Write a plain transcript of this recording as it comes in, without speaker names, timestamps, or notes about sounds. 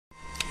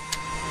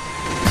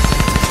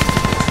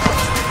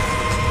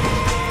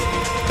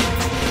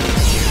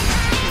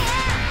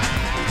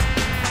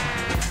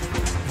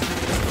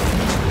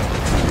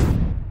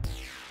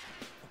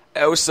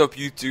What's up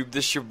YouTube,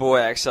 this your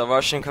boy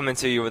XLRussian coming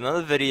to you with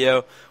another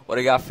video. What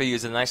I got for you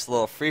is a nice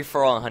little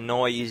free-for-all in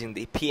Hanoi using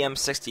the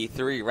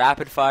Pm63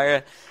 rapid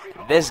fire.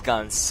 This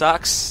gun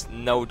sucks,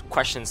 no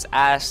questions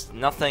asked,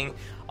 nothing.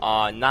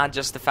 Not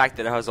just the fact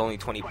that it has only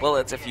 20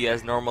 bullets if you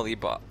guys normally,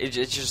 but it's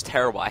just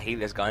terrible. I hate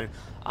this gun.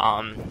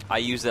 I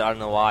use it, I don't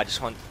know why,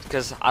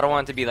 because I don't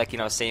want it to be like, you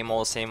know, same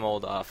old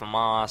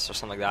FAMAS or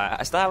something like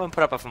that. I still haven't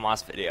put up a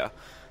FAMAS video,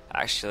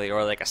 actually,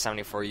 or like a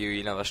 74U,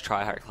 you know, those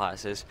tryhard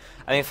classes.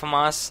 I mean,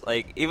 FAMAS,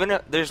 like, even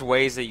if there's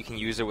ways that you can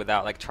use it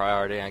without like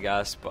tryharding, I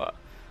guess, but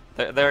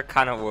they're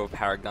kind of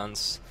overpowered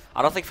guns.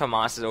 I don't think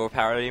FAMAS is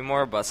overpowered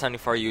anymore, but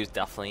 74U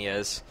definitely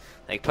is.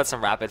 Like, put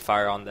some rapid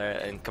fire on there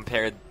and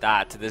compare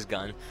that to this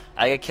gun.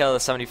 I could kill the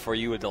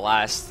 74U with the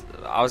last.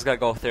 I was gonna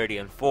go 30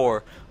 and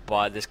 4,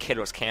 but this kid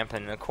was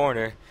camping in a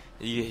corner.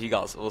 You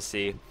guys will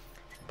see.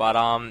 But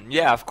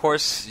yeah, of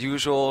course,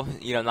 usual,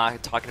 you know,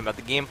 not talking about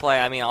the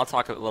gameplay. I mean, I'll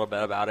talk a little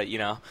bit about it, you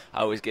know.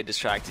 I always get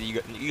distracted.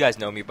 You guys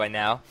know me by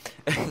now.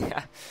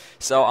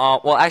 So,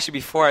 well, actually,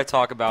 before I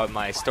talk about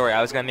my story,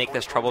 I was going to make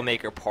this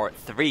Troublemaker Part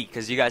 3,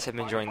 because you guys have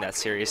been enjoying that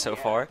series so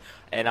far.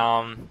 And,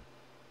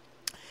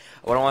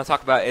 what I want to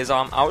talk about is,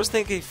 I was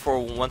thinking for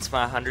once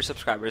my 100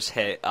 subscribers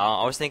hit,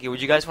 I was thinking,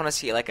 would you guys want to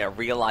see, like, a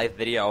real-life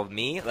video of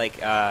me?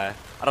 Like, I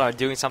don't know,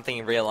 doing something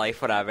in real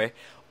life, whatever.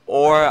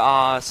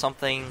 Or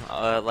something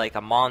like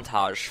a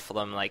montage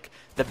film, like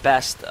the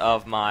best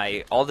of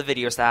all the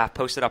videos that I've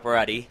posted up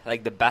already,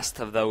 like the best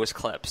of those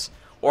clips,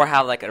 or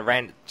have like a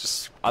random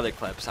just other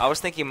clips. I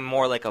was thinking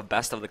more like a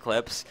best of the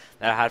clips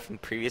that I had from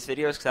previous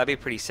videos, because that'd be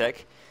pretty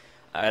sick.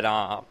 And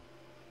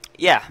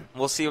yeah,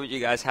 we'll see what you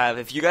guys have.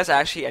 If you guys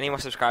actually, any more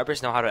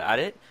subscribers know how to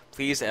edit,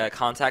 please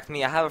contact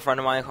me. I have a friend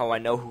of mine who I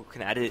know who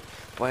can edit,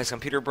 but his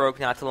computer broke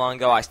not too long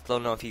ago. I still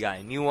don't know if he got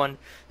a new one,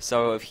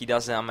 so if he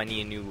doesn't, I'm going to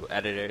need a new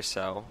editor,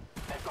 so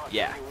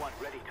yeah.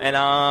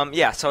 And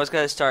yeah, so I was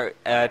going to start,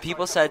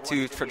 people said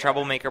for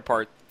Troublemaker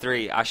Part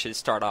 3, I should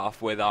start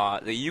off with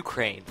the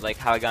Ukraine, like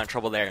how I got in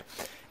trouble there.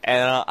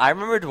 And I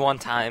remembered one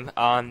time,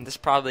 this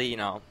probably, you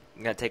know,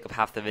 I'm gonna take up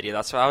half the video.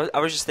 That's why I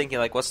was just thinking,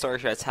 like, what story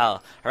should I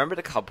tell? I remembered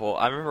a couple.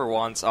 I remember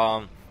once,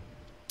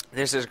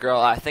 there's this girl,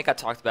 I think I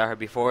talked about her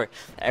before.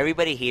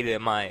 Everybody hated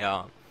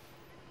my,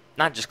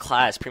 not just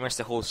class, pretty much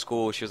the whole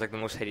school. She was, like, the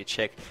most hated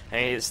chick.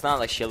 And it's not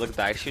like she looked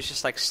back. She was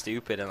just, like,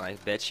 stupid and,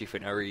 like, bitchy for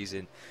no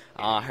reason.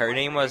 Her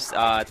name was,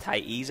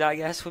 Thaiza, I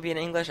guess would be in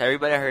English.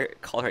 Everybody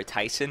called her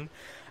Tyson.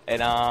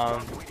 And,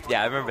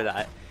 yeah, I remember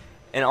that.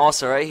 And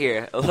also, right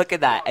here, look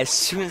at that. As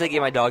soon as I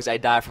get my dogs, I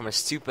die from a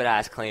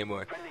stupid-ass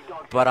claymore.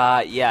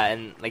 But, yeah,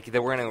 and, like, they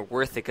weren't even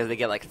worth it because they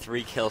get, like,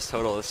 3 kills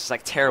total. It's just,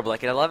 like, terrible.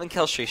 Like, an 11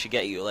 kill streak should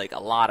get you, like,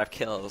 a lot of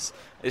kills.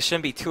 It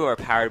shouldn't be too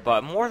overpowered,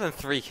 but more than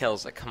 3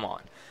 kills, like, come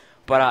on.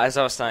 But, as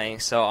I was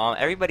saying, so,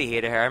 everybody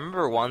hated her. I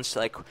remember once,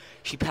 like,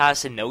 she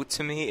passed a note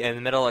to me in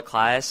the middle of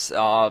class.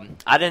 I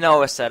didn't know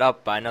it was set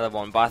up by another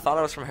one, but I thought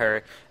it was from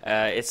her.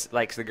 It's,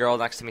 like, the girl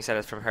next to me said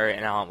it's from her,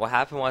 and, what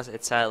happened was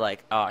it said,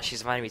 like,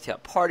 she's inviting me to a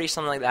party,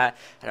 something like that.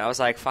 And I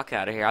was like, fuck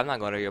out of here. I'm not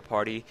going to your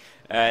party.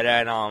 And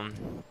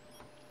then,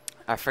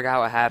 I forgot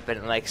what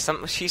happened. Like,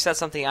 she said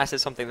something, I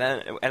said something. Then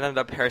it ended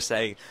up her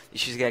saying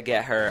she's gonna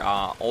get her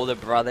older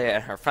brother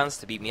and her friends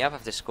to beat me up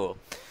after school.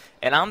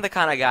 And I'm the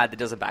kind of guy that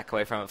doesn't back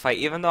away from a fight,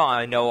 even though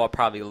I know I'll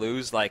probably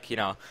lose. Like, you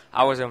know,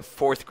 I was in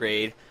 4th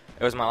grade.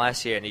 It was my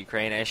last year in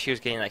Ukraine, and she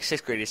was getting like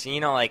 6th graders. And you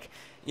know, like,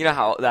 you know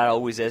how that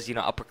always is. You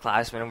know,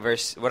 upperclassmen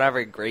versus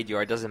whatever grade you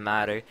are, it doesn't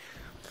matter.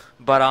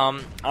 But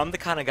I'm the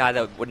kind of guy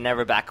that would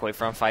never back away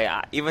from a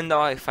fight, even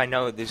though if I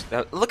know this.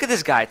 Look at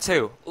this guy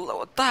too.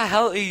 What the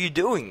hell are you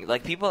doing?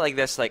 Like, people like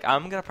this. Like,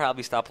 I'm gonna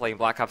probably stop playing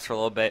Black Ops for a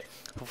little bit.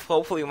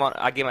 Hopefully,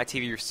 I get my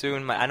TV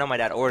soon. I know my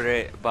dad ordered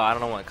it, but I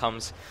don't know when it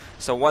comes.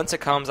 So once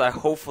it comes,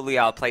 hopefully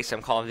I'll play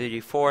some Call of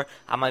Duty 4.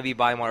 I might be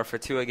buying Modern Warfare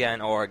 2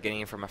 again, or getting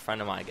it from a friend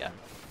of mine again.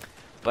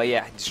 But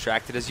yeah,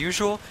 distracted as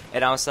usual.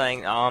 And I was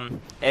saying,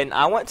 and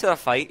I went to a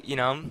fight, you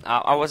know,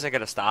 I wasn't going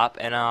to stop.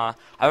 And I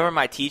remember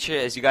my teacher,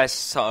 as you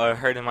guys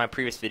heard in my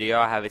previous video,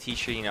 I have a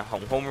teacher, you know,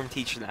 homeroom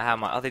teacher, and I have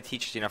my other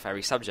teachers, you know, for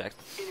every subject.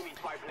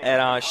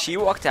 And she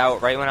walked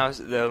out right when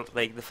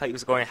the fight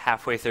was going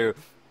halfway through.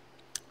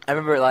 I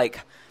remember,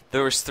 like,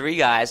 there was 3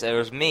 guys, it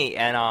was me,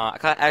 and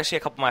actually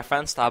a couple of my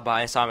friends stopped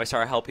by and saw me,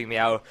 started helping me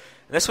out.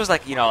 And this was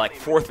like, you know, like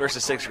 4th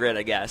versus 6th grade,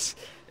 I guess.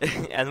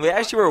 And we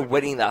actually were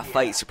winning that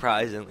fight,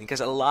 surprisingly,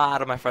 because a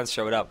lot of my friends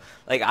showed up.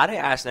 Like, I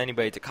didn't ask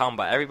anybody to come,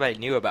 but everybody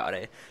knew about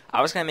it.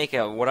 I was going to make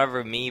it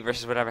whatever me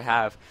versus whatever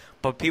have,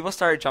 but people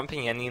started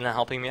jumping in and, you know,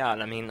 helping me out.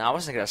 And I mean, I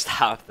wasn't going to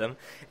stop them.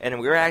 And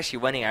we were actually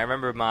winning. I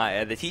remember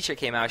the teacher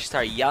came out, she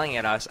started yelling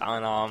at us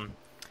on,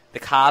 the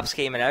cops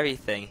came and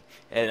everything.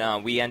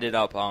 And we ended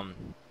up,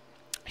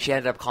 she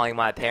ended up calling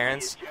my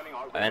parents.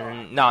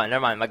 And no, never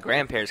mind, my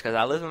grandparents, because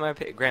I lived with my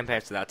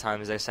grandparents at that time,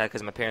 as I said,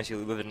 because my parents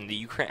lived in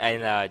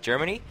the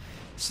Germany.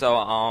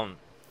 So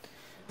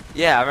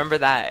yeah, I remember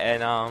that,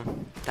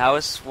 and that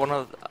was one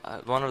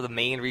of the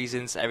main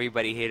reasons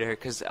everybody hated her.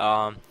 Because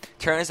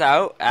turns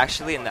out,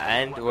 actually, in the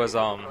end, was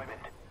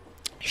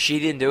she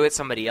didn't do it,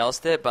 somebody else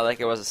did, but like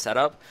it was a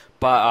setup.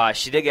 But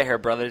she did get her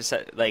brother to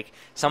say, like,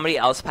 somebody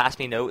else passed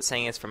me a note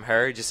saying it's from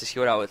her just to see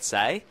what I would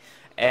say.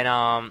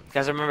 And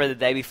because I remember the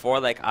day before,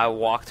 like, I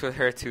walked with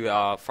her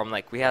to from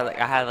like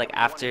I had like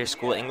after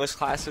school English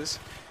classes,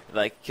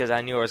 like, because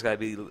I knew I was gonna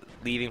be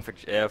leaving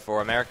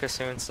for America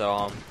soon.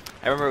 So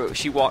I remember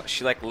she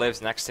like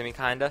lives next to me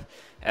kinda,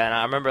 and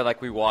I remember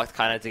like we walked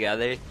kind of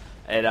together.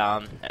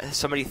 And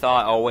somebody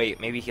thought, oh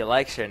wait, maybe he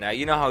likes her. Now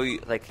you know how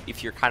like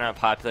if you're kind of a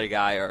popular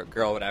guy or a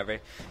girl, or whatever,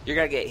 you're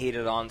gonna get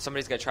hated on.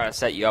 Somebody's gonna try to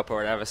set you up or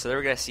whatever. So they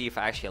were gonna see if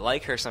I actually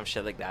like her, some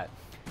shit like that.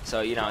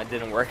 So you know, it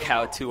didn't work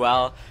out too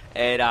well.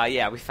 And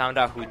yeah, we found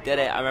out who did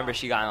it. I remember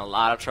she got in a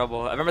lot of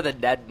trouble. I remember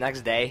the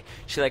next day,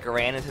 she like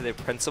ran into the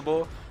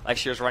principal. Like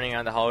she was running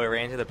around the hallway,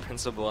 ran into the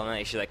principal, and then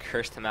like, she like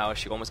cursed him out.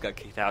 She almost got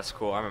kicked out of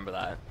school. I remember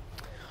that.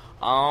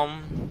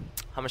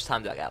 How much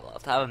time do I got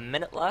left? I have a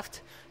minute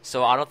left,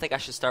 so I don't think I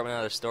should start with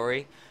another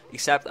story.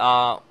 Except,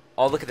 oh,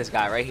 look at this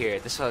guy right here.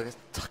 This was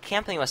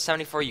camping was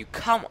 74U.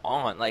 Come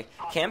on, like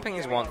camping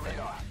is one thing,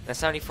 then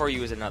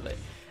 74U is another.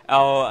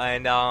 Oh,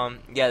 and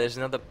yeah, there's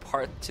another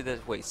part to this.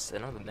 Wait,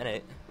 another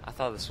minute? I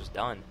thought this was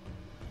done.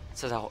 It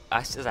says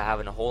I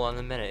have a whole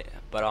other minute.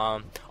 But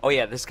oh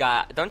yeah, this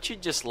guy. Don't you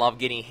just love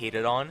getting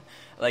hated on?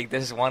 Like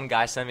this one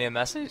guy sent me a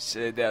message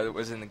that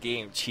was in the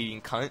game,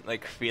 cheating cunt.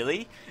 Like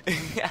really?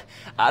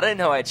 I didn't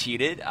know I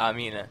cheated. I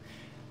mean,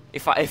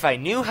 if I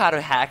knew how to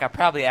hack, I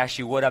probably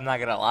actually would. I'm not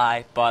gonna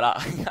lie. But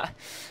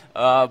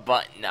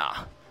but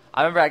nah.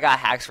 I remember I got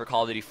hacks for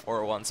Call of Duty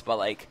 4 once, but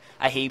like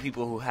I hate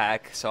people who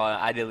hack, so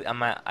I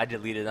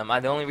deleted them.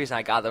 The only reason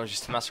I got them was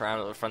just to mess around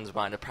with a friends of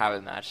mine, a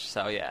private match.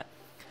 So yeah.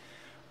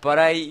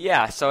 But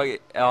yeah, so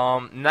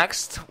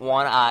next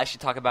one I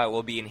should talk about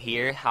will be in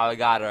here, how I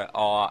got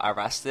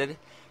arrested.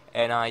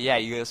 And yeah,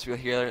 you guys will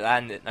hear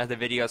that in the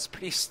video. It's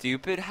pretty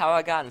stupid how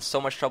I got in so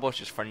much trouble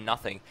just for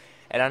nothing.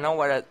 And I know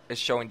what is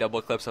showing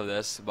double clips of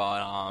this,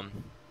 but I'm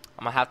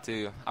gonna have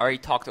to. I already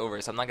talked over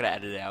it, so I'm not gonna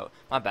edit it out.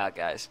 My bad,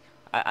 guys.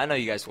 I know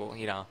you guys will,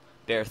 you know,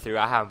 bear through.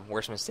 I have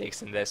worse mistakes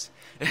than this.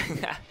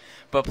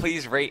 But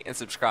please rate and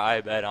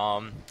subscribe, and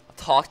I'll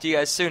talk to you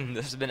guys soon.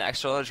 This has been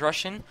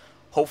XLRussian,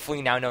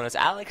 hopefully now known as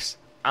Alex.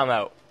 I'm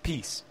out.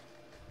 Peace.